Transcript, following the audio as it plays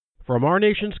From our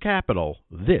nation's capital,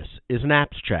 this is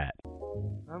Naps Chat.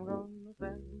 I'm gonna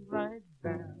sit right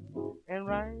down and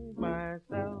write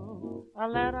myself a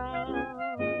letter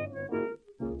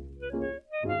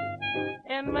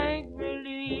and make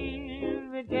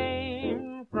believe it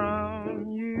came from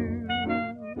you.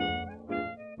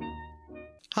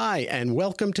 Hi, and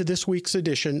welcome to this week's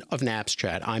edition of Naps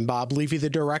Chat. I'm Bob Levy, the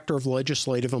Director of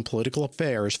Legislative and Political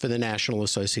Affairs for the National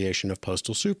Association of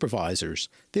Postal Supervisors.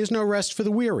 There's no rest for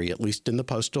the weary, at least in the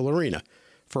postal arena.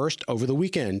 First, over the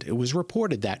weekend, it was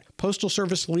reported that Postal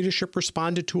Service leadership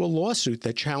responded to a lawsuit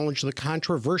that challenged the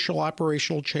controversial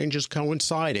operational changes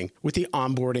coinciding with the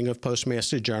onboarding of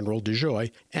Postmaster General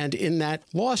DeJoy. And in that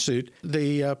lawsuit,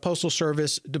 the Postal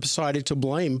Service decided to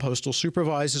blame postal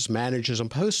supervisors, managers,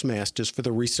 and postmasters for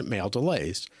the recent mail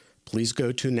delays. Please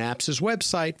go to NAPS's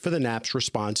website for the NAPS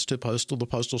response to the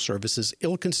Postal Service's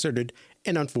ill-considered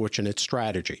and unfortunate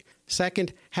strategy.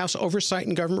 Second, House Oversight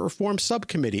and Government Reform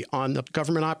Subcommittee on the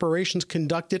Government Operations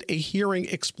conducted a hearing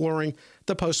exploring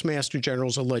the Postmaster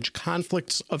General's alleged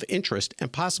conflicts of interest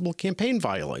and possible campaign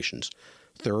violations.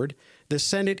 Third, the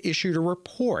Senate issued a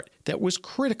report that was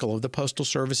critical of the Postal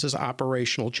Service's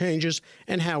operational changes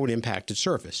and how it impacted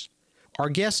service. Our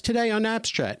guest today on Naps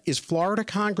Chat is Florida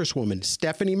Congresswoman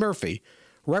Stephanie Murphy.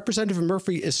 Representative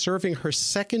Murphy is serving her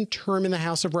second term in the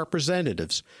House of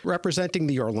Representatives, representing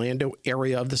the Orlando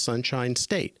area of the Sunshine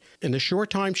State. In the short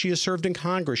time she has served in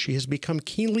Congress, she has become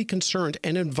keenly concerned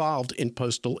and involved in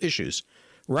postal issues.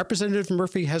 Representative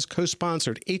Murphy has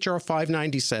co-sponsored H.R.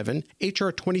 597,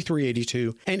 H.R.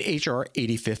 2382, and H.R.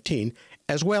 8015,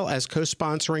 as well as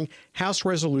co-sponsoring House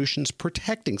resolutions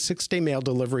protecting six-day mail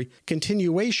delivery,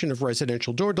 continuation of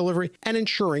residential door delivery, and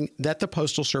ensuring that the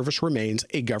Postal Service remains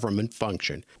a government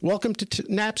function. Welcome to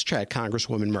Naps Chat,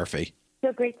 Congresswoman Murphy.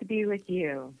 So great to be with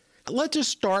you. Let's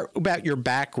just start about your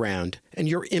background, and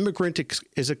your immigrant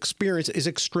experience is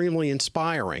extremely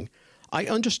inspiring. I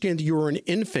understand that you were an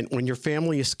infant when your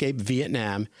family escaped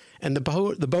Vietnam, and the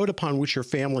boat upon which your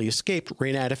family escaped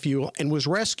ran out of fuel and was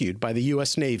rescued by the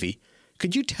U.S. Navy.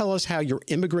 Could you tell us how your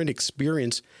immigrant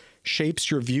experience shapes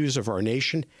your views of our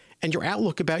nation and your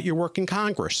outlook about your work in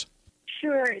Congress?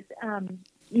 Sure.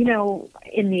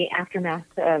 In the aftermath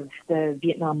of the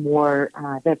Vietnam War,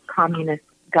 the communist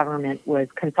government was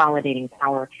consolidating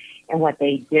power, and what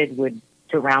they did would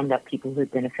to round up people who'd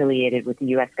been affiliated with the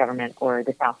U.S. government or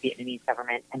the South Vietnamese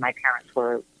government, and my parents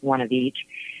were one of each,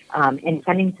 and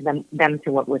sending them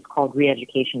to what was called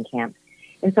re-education camps.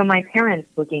 And so my parents,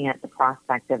 looking at the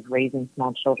prospect of raising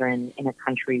small children in a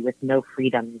country with no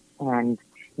freedoms and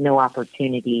no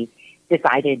opportunity,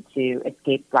 decided to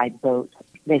escape by boat.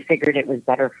 They figured it was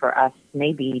better for us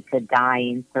maybe to die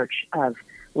in search of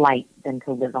light than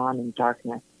to live on in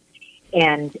darkness.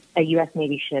 And a U.S.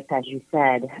 Navy ship, as you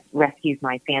said, rescued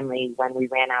my family when we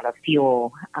ran out of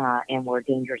fuel and were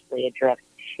dangerously adrift.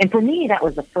 And for me, that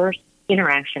was the first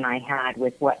interaction I had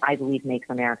with what I believe makes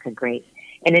America great.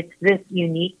 And it's this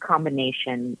unique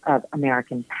combination of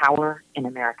American power and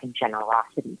American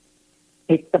generosity.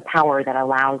 It's the power that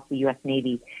allows the U.S.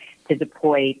 Navy to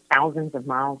deploy thousands of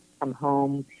miles from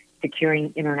home,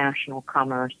 securing international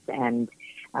commerce and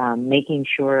making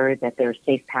sure that there's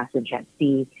safe passage at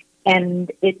sea.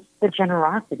 And it's the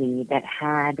generosity that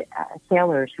had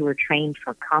sailors who were trained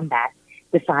for combat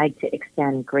decide to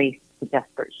extend grace to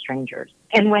desperate strangers.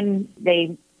 And when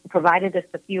they provided us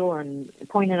the fuel and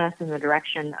pointed us in the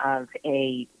direction of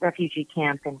a refugee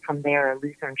camp, and from there a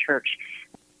Lutheran church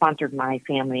sponsored my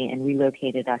family and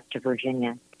relocated us to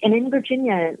Virginia. And in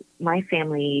Virginia, my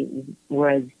family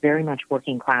was very much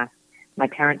working class. My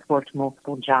parents worked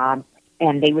multiple jobs,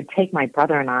 and they would take my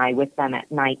brother and I with them at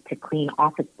night to clean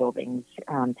office buildings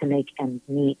to make ends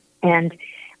meet.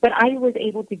 But I was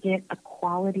able to get a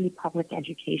quality public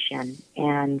education,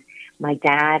 and my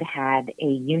dad had a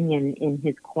union in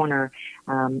his corner,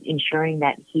 ensuring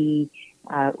that he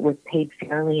was paid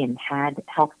fairly and had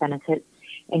health benefits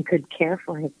and could care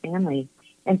for his family.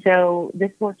 And so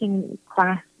this working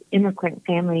class immigrant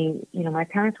family, my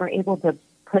parents were able to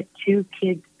put two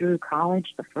kids through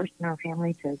college, the first in our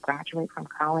family to graduate from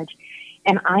college.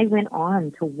 And I went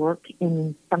on to work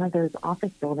in some of those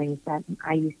office buildings that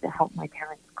I used to help my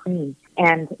parents clean.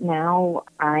 And now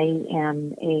I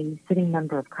am a sitting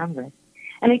member of Congress.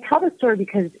 And I tell the story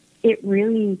because it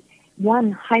really,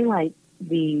 one, highlights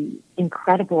the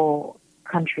incredible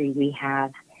country we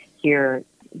have here.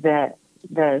 The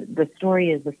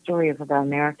story is the story of the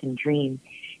American dream.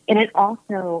 And it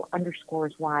also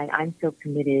underscores why I'm so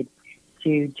committed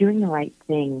to doing the right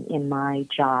thing in my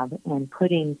job and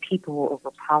putting people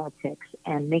over politics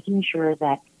and making sure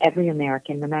that every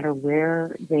American, no matter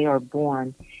where they are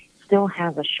born, still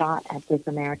has a shot at this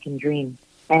American dream.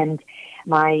 And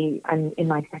I'm in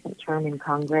my second term in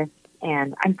Congress,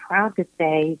 and I'm proud to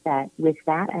say that with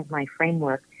that as my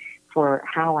framework for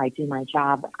how I do my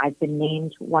job, I've been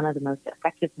named one of the most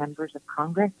effective members of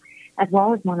Congress, as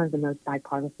well as one of the most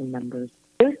bipartisan members.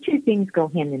 Those two things go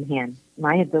hand in hand.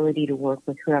 My ability to work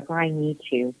with whoever I need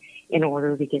to in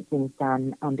order to get things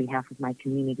done on behalf of my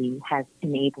community has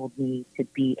enabled me to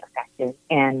be effective.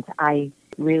 And I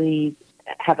really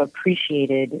have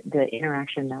appreciated the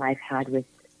interaction that I've had with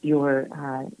your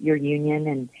union,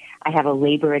 and I have a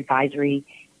labor advisory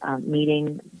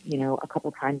meeting, a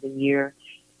couple times a year,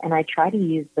 and I try to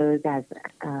use those as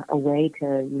a way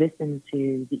to listen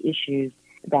to the issues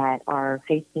that are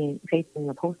facing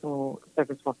the postal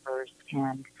service workers.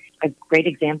 And a great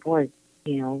example is,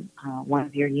 one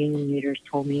of your union leaders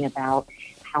told me about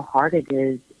how hard it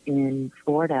is in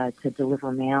Florida to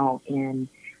deliver mail in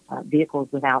vehicles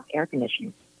without air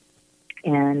conditioning,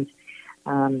 and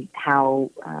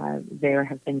how there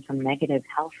have been some negative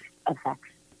health effects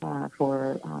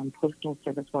for postal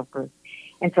service workers.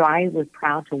 And so I was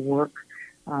proud to work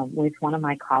with one of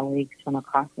my colleagues from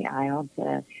across the aisle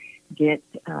to get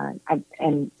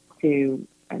an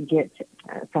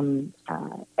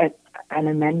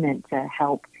amendment to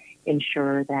help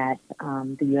ensure that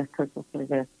the U.S. Postal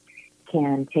Service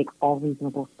can take all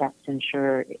reasonable steps to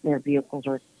ensure their vehicles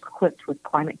are equipped with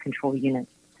climate control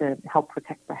units to help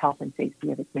protect the health and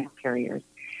safety of its mail carriers.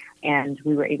 And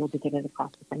we were able to get it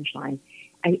across the finish line.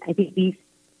 I think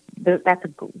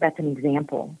that's an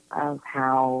example of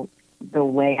how the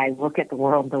way I look at the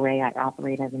world, the way I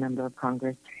operate as a member of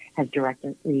Congress, has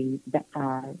directly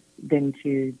been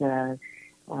to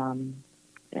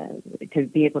to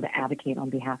be able to advocate on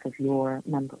behalf of your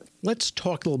members. Let's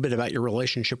talk a little bit about your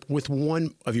relationship with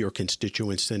one of your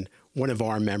constituents and one of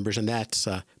our members, and that's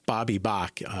Bobby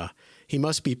Bach. He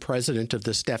must be president of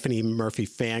the Stephanie Murphy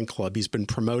fan club. He's been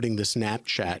promoting the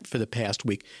Snapchat for the past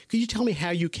week. Could you tell me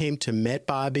how you came to meet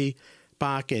Bobby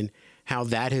Bach and how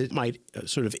that might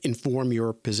sort of inform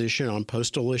your position on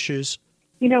postal issues?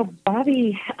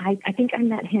 Bobby, I think I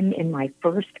met him in my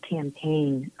first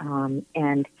campaign,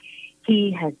 and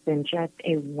he has been just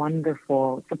a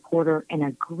wonderful supporter and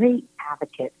a great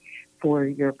advocate for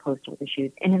your postal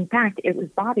issues. And in fact, it was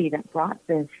Bobby that brought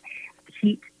this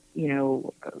heat,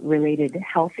 related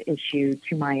health issue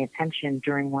to my attention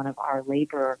during one of our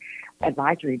labor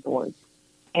advisory boards.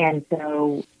 And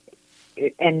so,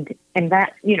 and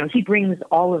that, he brings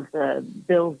all of the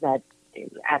bills that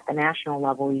at the national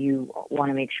level you want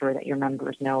to make sure that your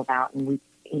members know about, and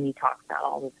he talks about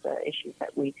all of the issues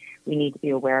that we need to be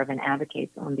aware of and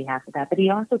advocates on behalf of that. But he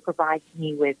also provides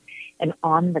me with an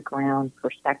on-the-ground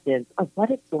perspective of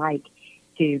what it's like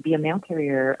to be a mail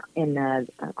carrier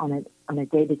on a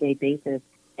day-to-day basis.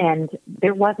 And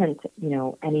there wasn't,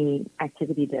 any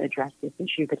activity to address this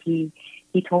issue, but he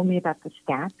told me about the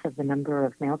stats of the number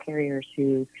of mail carriers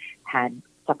who had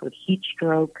suffered heat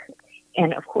stroke.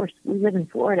 And of course, we live in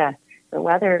Florida. The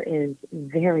weather is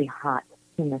very hot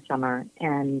in the summer.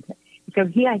 And so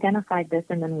he identified this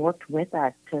and then worked with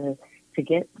us to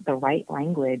get the right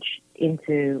language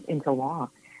into law.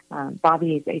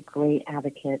 Bobby is a great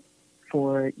advocate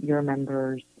for your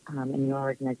members and your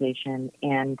organization,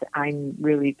 and I'm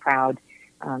really proud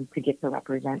to get to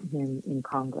represent him in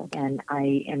Congress. And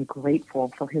I am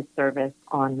grateful for his service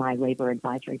on my labor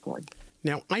advisory board.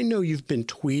 Now, I know you've been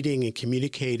tweeting and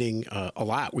communicating a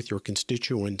lot with your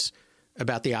constituents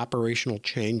about the operational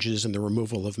changes and the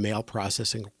removal of mail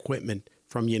processing equipment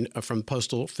from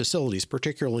postal facilities,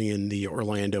 particularly in the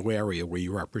Orlando area where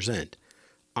you represent.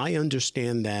 I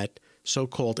understand that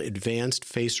so-called advanced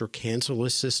facer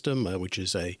canceller system, which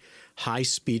is a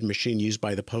high-speed machine used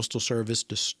by the Postal Service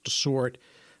to sort,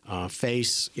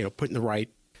 face, put in the right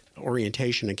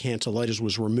orientation and cancel letters,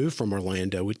 was removed from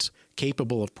Orlando. It's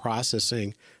capable of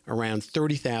processing around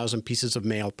 30,000 pieces of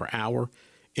mail per hour.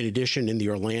 In addition, in the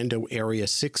Orlando area,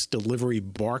 6 delivery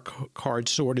barcode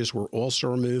sorters were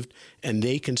also removed, and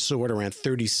they can sort around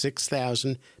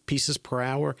 36,000 pieces per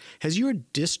hour. Has your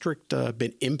district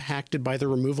been impacted by the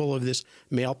removal of this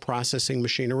mail processing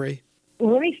machinery?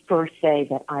 Well, let me first say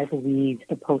that I believe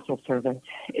the Postal Service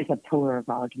is a pillar of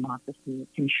our democracy.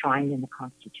 It's enshrined in the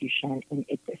Constitution, and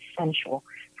it's essential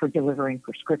for delivering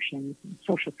prescriptions,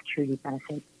 Social Security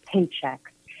benefits,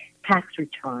 paychecks, tax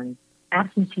returns,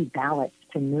 absentee ballots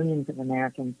to millions of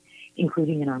Americans,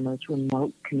 including in our most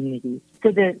remote communities.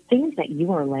 So the things that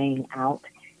you are laying out,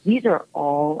 these are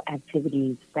all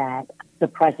activities that the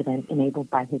president, enabled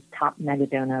by his top mega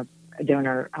donor,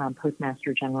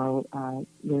 Postmaster General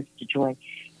Louis DeJoy,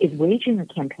 is waging a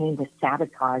campaign to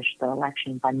sabotage the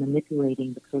election by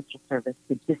manipulating the Postal Service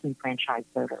to disenfranchise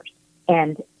voters.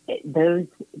 And those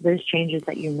changes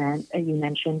that you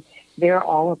mentioned, they're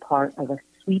all a part of a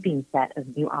sweeping set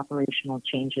of new operational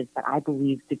changes that I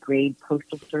believe degrade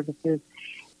postal services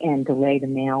and delay the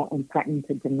mail and threaten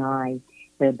to deny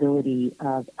the ability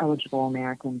of eligible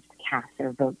Americans to cast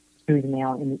their votes through the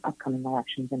mail in the upcoming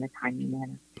elections in a timely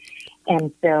manner.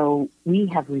 And so we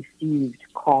have received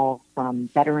calls from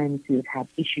veterans who have had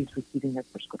issues receiving their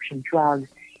prescription drugs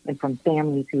and from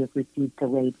families who have received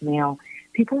delayed mail.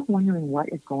 People are wondering what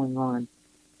is going on.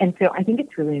 And so I think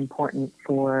it's really important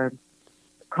for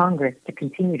Congress to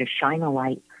continue to shine a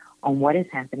light on what is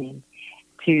happening,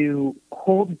 to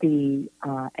hold the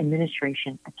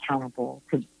administration accountable,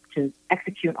 to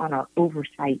execute on our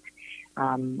oversight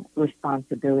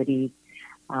responsibilities.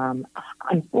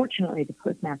 Unfortunately, the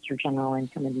Postmaster General in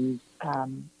some of these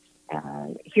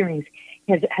hearings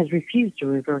has refused to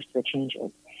reverse the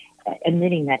changes,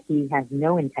 admitting that he has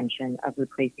no intention of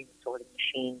replacing the sorting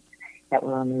machines that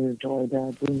were removed or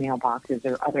the blue mailboxes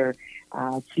or other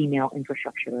key mail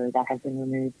infrastructure that has been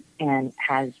removed, and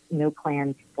has no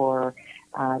plans for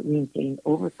reinstating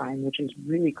overtime, which is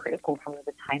really critical for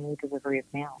the timely delivery of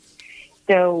mail.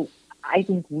 So I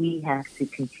think we have to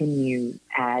continue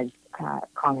as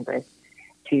Congress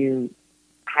to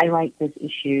highlight this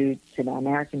issue to the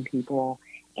American people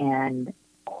and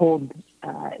hold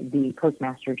the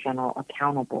Postmaster General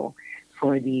accountable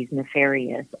for these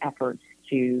nefarious efforts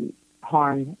to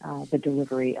harm the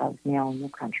delivery of mail in the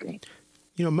country.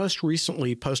 You know, most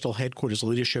recently, Postal Headquarters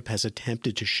leadership has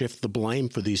attempted to shift the blame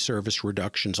for these service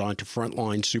reductions onto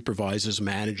frontline supervisors,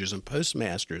 managers, and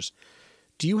postmasters.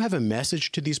 Do you have a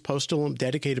message to these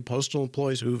dedicated postal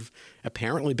employees who've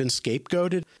apparently been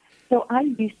scapegoated? So I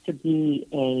used to be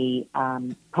a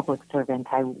public servant.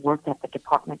 I worked at the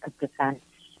Department of Defense.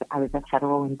 I was a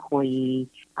federal employee.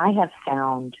 I have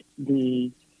found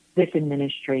this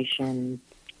administration's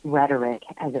rhetoric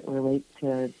as it relates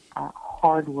to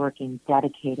hardworking,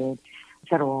 dedicated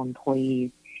federal employees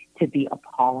to be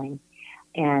appalling.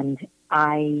 And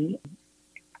I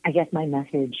guess my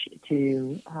message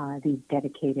to these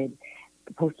dedicated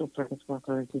Postal Service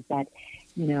workers is that,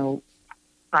 you know,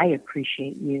 I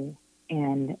appreciate you,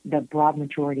 and the broad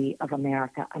majority of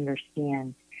America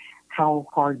understands how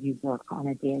hard you work on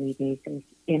a daily basis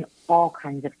in all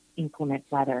kinds of inclement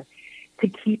weather to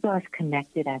keep us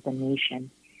connected as a nation,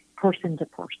 person to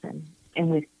person. And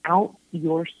without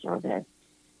your service,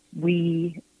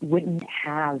 we wouldn't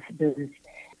have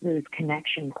those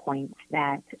connection points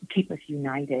that keep us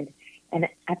united. And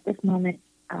at this moment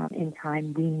in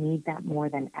time, we need that more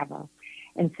than ever.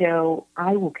 And so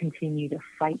I will continue to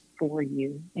fight for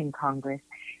you in Congress,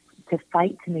 to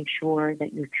fight to make sure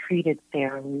that you're treated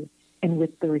fairly and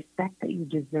with the respect that you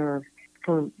deserve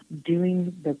for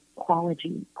doing the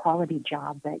quality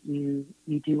job that you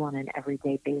do on an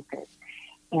everyday basis.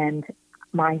 And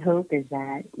my hope is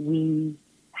that we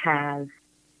have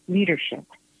leadership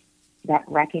that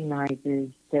recognizes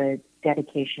the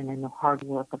dedication and the hard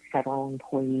work of federal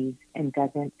employees and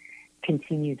doesn't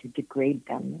continue to degrade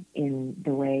them in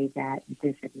the way that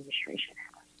this administration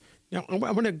has. Now,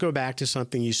 I want to go back to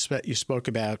something you spoke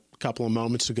about a couple of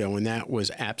moments ago, and that was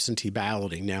absentee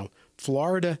balloting. Now,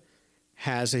 Florida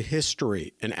has a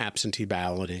history in absentee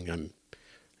balloting,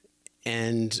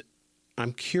 and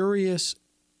I'm curious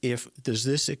does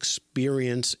this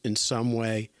experience in some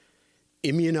way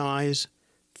immunize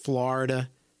Florida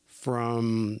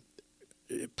from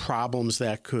problems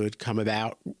that could come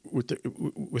about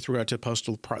with regard to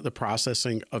the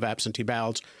processing of absentee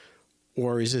ballots,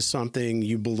 or is this something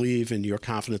you believe and you're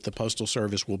confident the Postal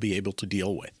Service will be able to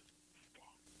deal with?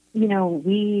 You know,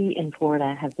 we in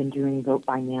Florida have been doing vote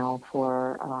by mail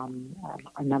for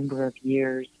a number of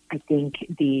years. I think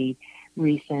the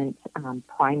recent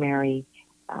primary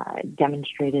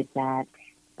demonstrated that,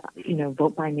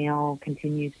 vote by mail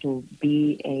continues to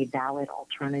be a valid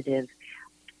alternative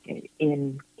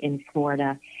in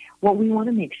Florida. What we want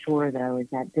to make sure, though, is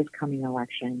that this coming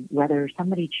election, whether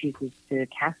somebody chooses to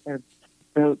cast their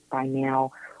vote by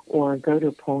mail or go to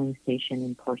a polling station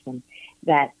in person,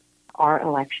 that our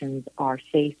elections are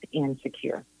safe and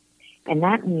secure. And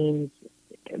that means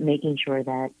making sure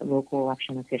that local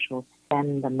election officials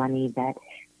spend the money that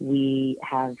we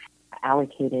have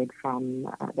allocated from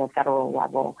the federal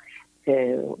level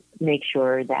to make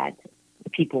sure that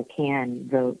people can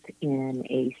vote in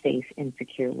a safe and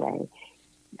secure way.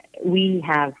 We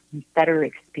have better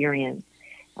experience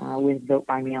with vote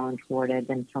by mail in Florida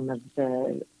than some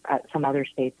other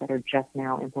states that are just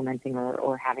now implementing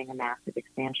or having a massive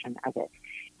expansion of it.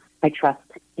 I trust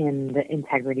in the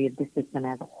integrity of the system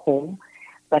as a whole,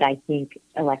 but I think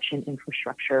election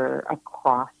infrastructure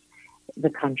across the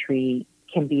country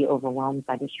can be overwhelmed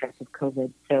by the stress of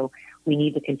COVID. So we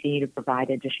need to continue to provide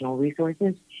additional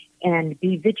resources and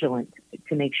be vigilant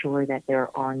to make sure that there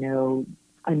are no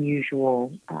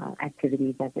unusual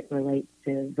activities as it relates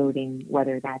to voting,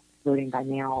 whether that's voting by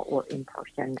mail or in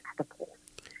person at the polls.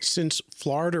 Since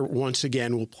Florida once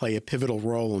again will play a pivotal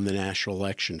role in the national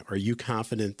election, are you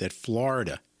confident that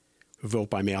Florida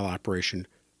vote-by-mail operation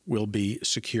will be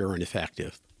secure and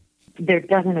effective? There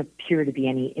doesn't appear to be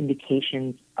any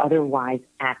indications otherwise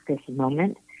at this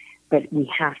moment, but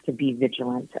we have to be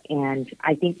vigilant. And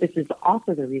I think this is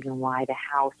also the reason why the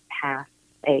House passed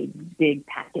a big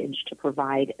package to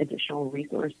provide additional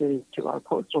resources to our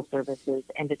postal services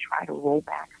and to try to roll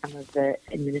back some of the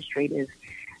administrative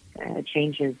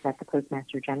changes that the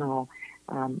Postmaster General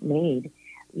made.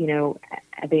 You know,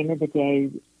 at the end of the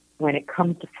day, when it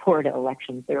comes to Florida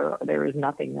elections, there is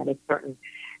nothing that is certain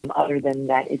other than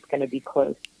that it's going to be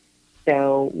close.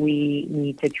 So we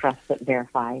need to trust but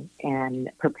verify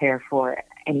and prepare for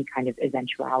any kind of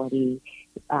eventuality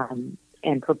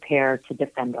and prepare to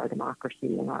defend our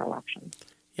democracy in our elections.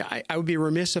 Yeah, I would be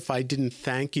remiss if I didn't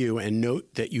thank you and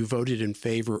note that you voted in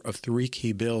favor of 3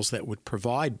 key bills that would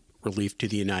provide relief to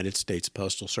the United States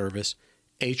Postal Service.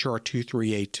 H.R.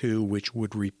 2382, which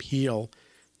would repeal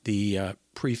the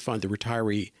the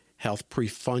retiree health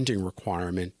pre-funding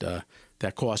requirement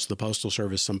that costs the Postal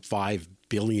Service some $5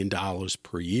 billion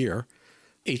per year.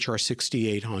 H.R.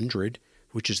 6800,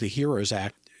 which is the HEROES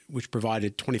Act, which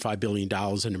provided $25 billion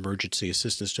in emergency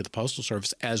assistance to the Postal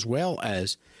Service, as well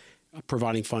as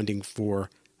providing funding for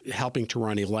helping to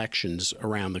run elections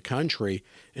around the country,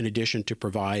 in addition to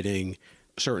providing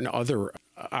certain other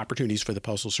opportunities for the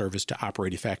Postal Service to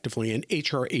operate effectively. And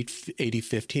H.R.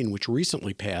 8015, which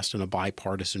recently passed in a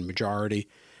bipartisan majority,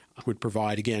 would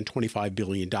provide, again, $25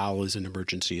 billion in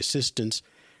emergency assistance,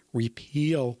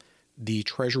 repeal the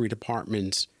Treasury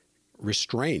Department's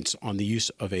restraints on the use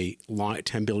of a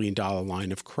 $10 billion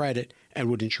line of credit, and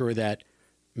would ensure that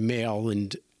mail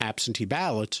and absentee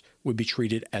ballots would be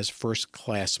treated as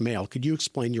first-class mail. Could you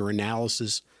explain your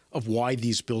analysis of why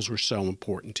these bills were so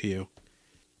important to you?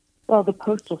 Well, the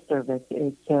Postal Service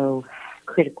is so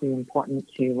critically important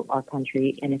to our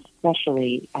country, and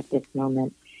especially at this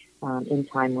moment in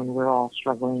time when we're all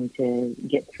struggling to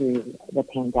get through the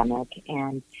pandemic.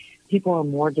 And people are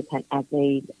more dependent, as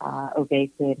they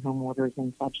obey stay-at-home orders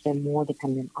and such, they're more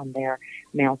dependent on their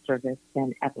mail service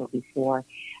than ever before.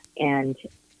 And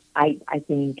I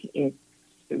think it's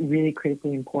really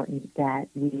critically important that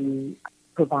we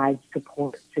provide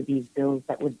support to these bills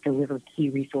that would deliver key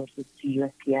resources to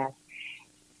USPS.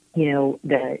 You know,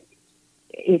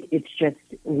 it's just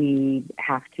we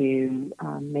have to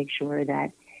make sure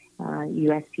that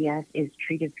USPS is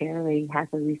treated fairly, has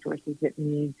the resources it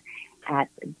needs at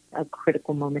a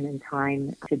critical moment in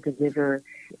time to deliver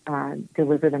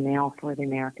the mail for the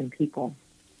American people.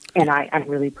 And I'm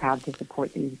really proud to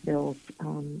support these bills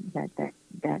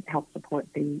that help support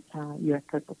the U.S.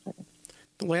 Postal Service.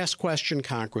 The last question,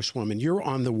 Congresswoman. You're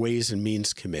on the Ways and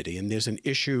Means Committee, and there's an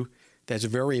issue that's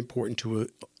very important to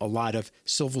a lot of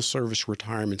civil service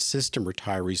retirement system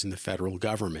retirees in the federal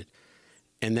government,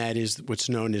 and that is what's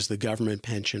known as the government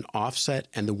pension offset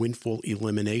and the windfall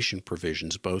elimination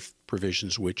provisions, both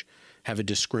provisions which have a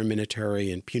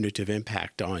discriminatory and punitive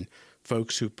impact on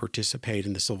folks who participate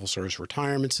in the civil service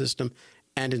retirement system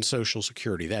and in Social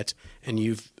Security. And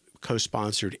you've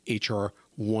co-sponsored H.R.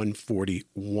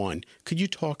 141. Could you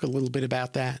talk a little bit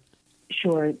about that?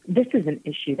 Sure. This is an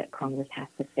issue that Congress has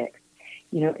to fix.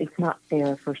 You know, it's not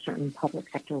fair for certain public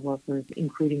sector workers,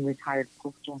 including retired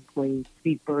postal employees, to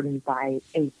be burdened by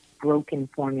a broken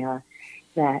formula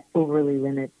that overly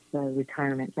limits the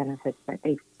retirement benefits that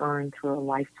they've earned through a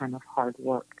lifetime of hard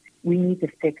work. We need to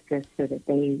fix this so that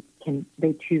they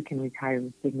too can retire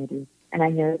with dignity. And I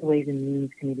know the Ways and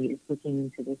Means Committee is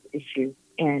looking into this issue,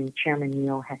 and Chairman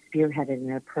Neal has spearheaded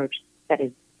an approach that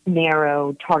is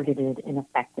narrow, targeted, and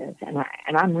effective. And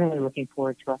I'm really looking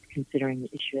forward to us considering the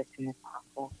issue as soon as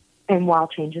possible. And while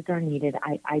changes are needed,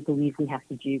 I believe we have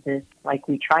to do this like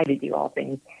we try to do all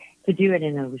things, to do it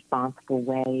in a responsible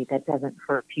way that doesn't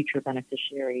hurt future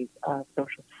beneficiaries of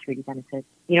Social Security benefits.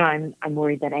 You know, I'm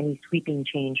worried that any sweeping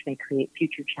change may create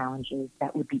future challenges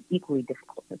that would be equally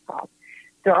difficult to solve.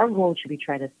 So our goal should be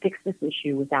try to fix this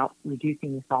issue without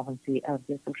reducing the solvency of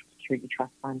the Social Security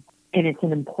Trust Fund. And it's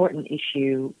an important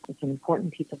issue. It's an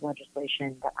important piece of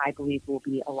legislation that I believe will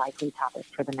be a likely topic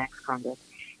for the next Congress.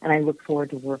 And I look forward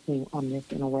to working on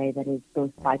this in a way that is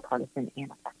both bipartisan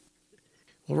and effective.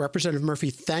 Well, Representative Murphy,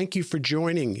 thank you for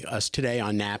joining us today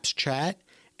on Naps Chat.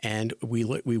 And we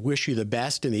wish you the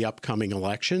best in the upcoming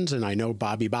elections. And I know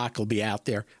Bobby Bach will be out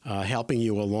there helping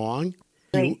you along.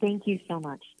 Great. Thank you so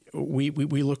much. We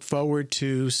look forward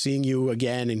to seeing you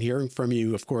again and hearing from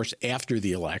you, of course, after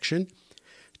the election.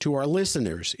 To our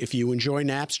listeners, if you enjoy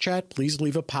Naps Chat, please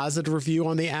leave a positive review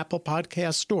on the Apple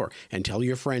Podcast Store and tell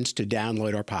your friends to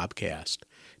download our podcast.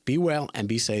 Be well and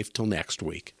be safe till next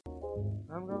week.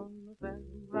 I'm gonna